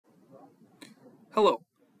Hello,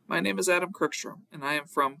 my name is Adam Crookstrom, and I am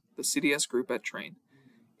from the CDS group at Train.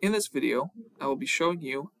 In this video, I will be showing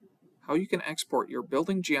you how you can export your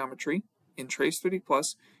building geometry in Trace 3D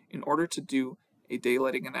Plus in order to do a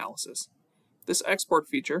daylighting analysis. This export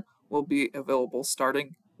feature will be available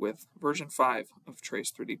starting with version 5 of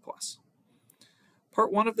Trace 3D Plus.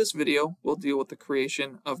 Part 1 of this video will deal with the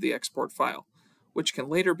creation of the export file, which can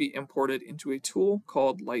later be imported into a tool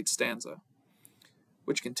called LightStanza,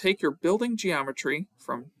 which can take your building geometry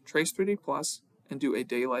from Trace 3D Plus and do a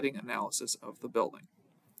daylighting analysis of the building.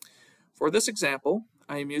 For this example,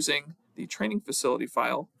 I am using the training facility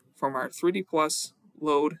file from our 3D Plus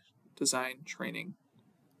load design training.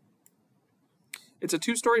 It's a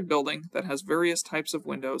two-story building that has various types of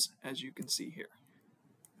windows, as you can see here.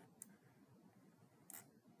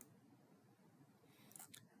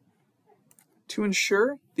 To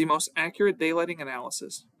ensure the most accurate daylighting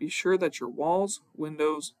analysis, be sure that your walls,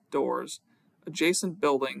 windows, doors, adjacent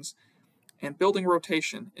buildings, and building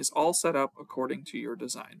rotation is all set up according to your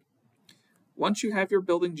design. Once you have your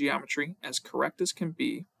building geometry as correct as can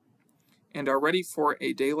be and are ready for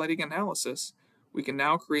a daylighting analysis, we can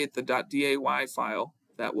now create the .day file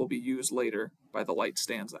that will be used later by the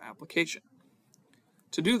LightStanza application.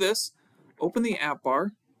 To do this, open the app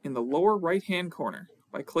bar in the lower right-hand corner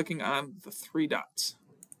by clicking on the three dots.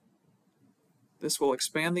 This will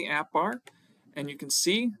expand the app bar, and you can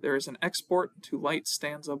see there is an Export to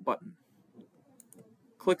LightStanza button.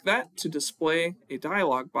 Click that to display a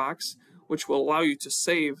dialog box which will allow you to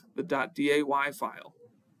save the .day file.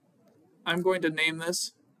 I'm going to name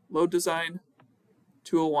this Load Design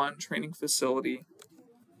 201 Training Facility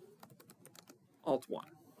Alt-1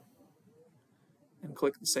 and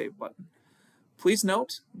click the Save button. Please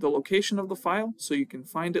note the location of the file so you can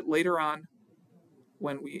find it later on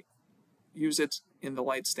when we use it in the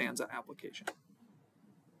LightStanza application.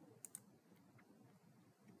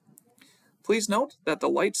 Please note that the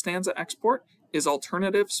LightStanza export is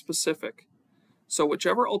alternative specific. So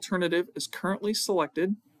whichever alternative is currently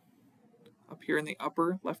selected, up here in the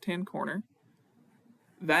upper left-hand corner,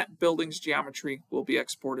 that building's geometry will be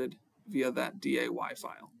exported via that DAY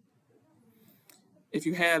file. If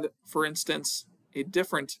you had, for instance, a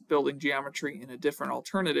different building geometry in a different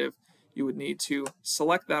alternative, you would need to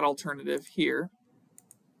select that alternative here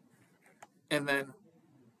and then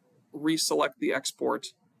reselect the export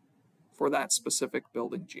for that specific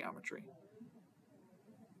building geometry.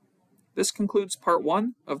 This concludes part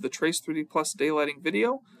 1 of the Trace 3D Plus daylighting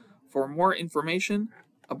video. For more information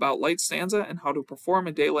about LightStanza and how to perform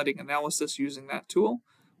a daylighting analysis using that tool,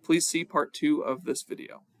 please see part 2 of this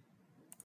video.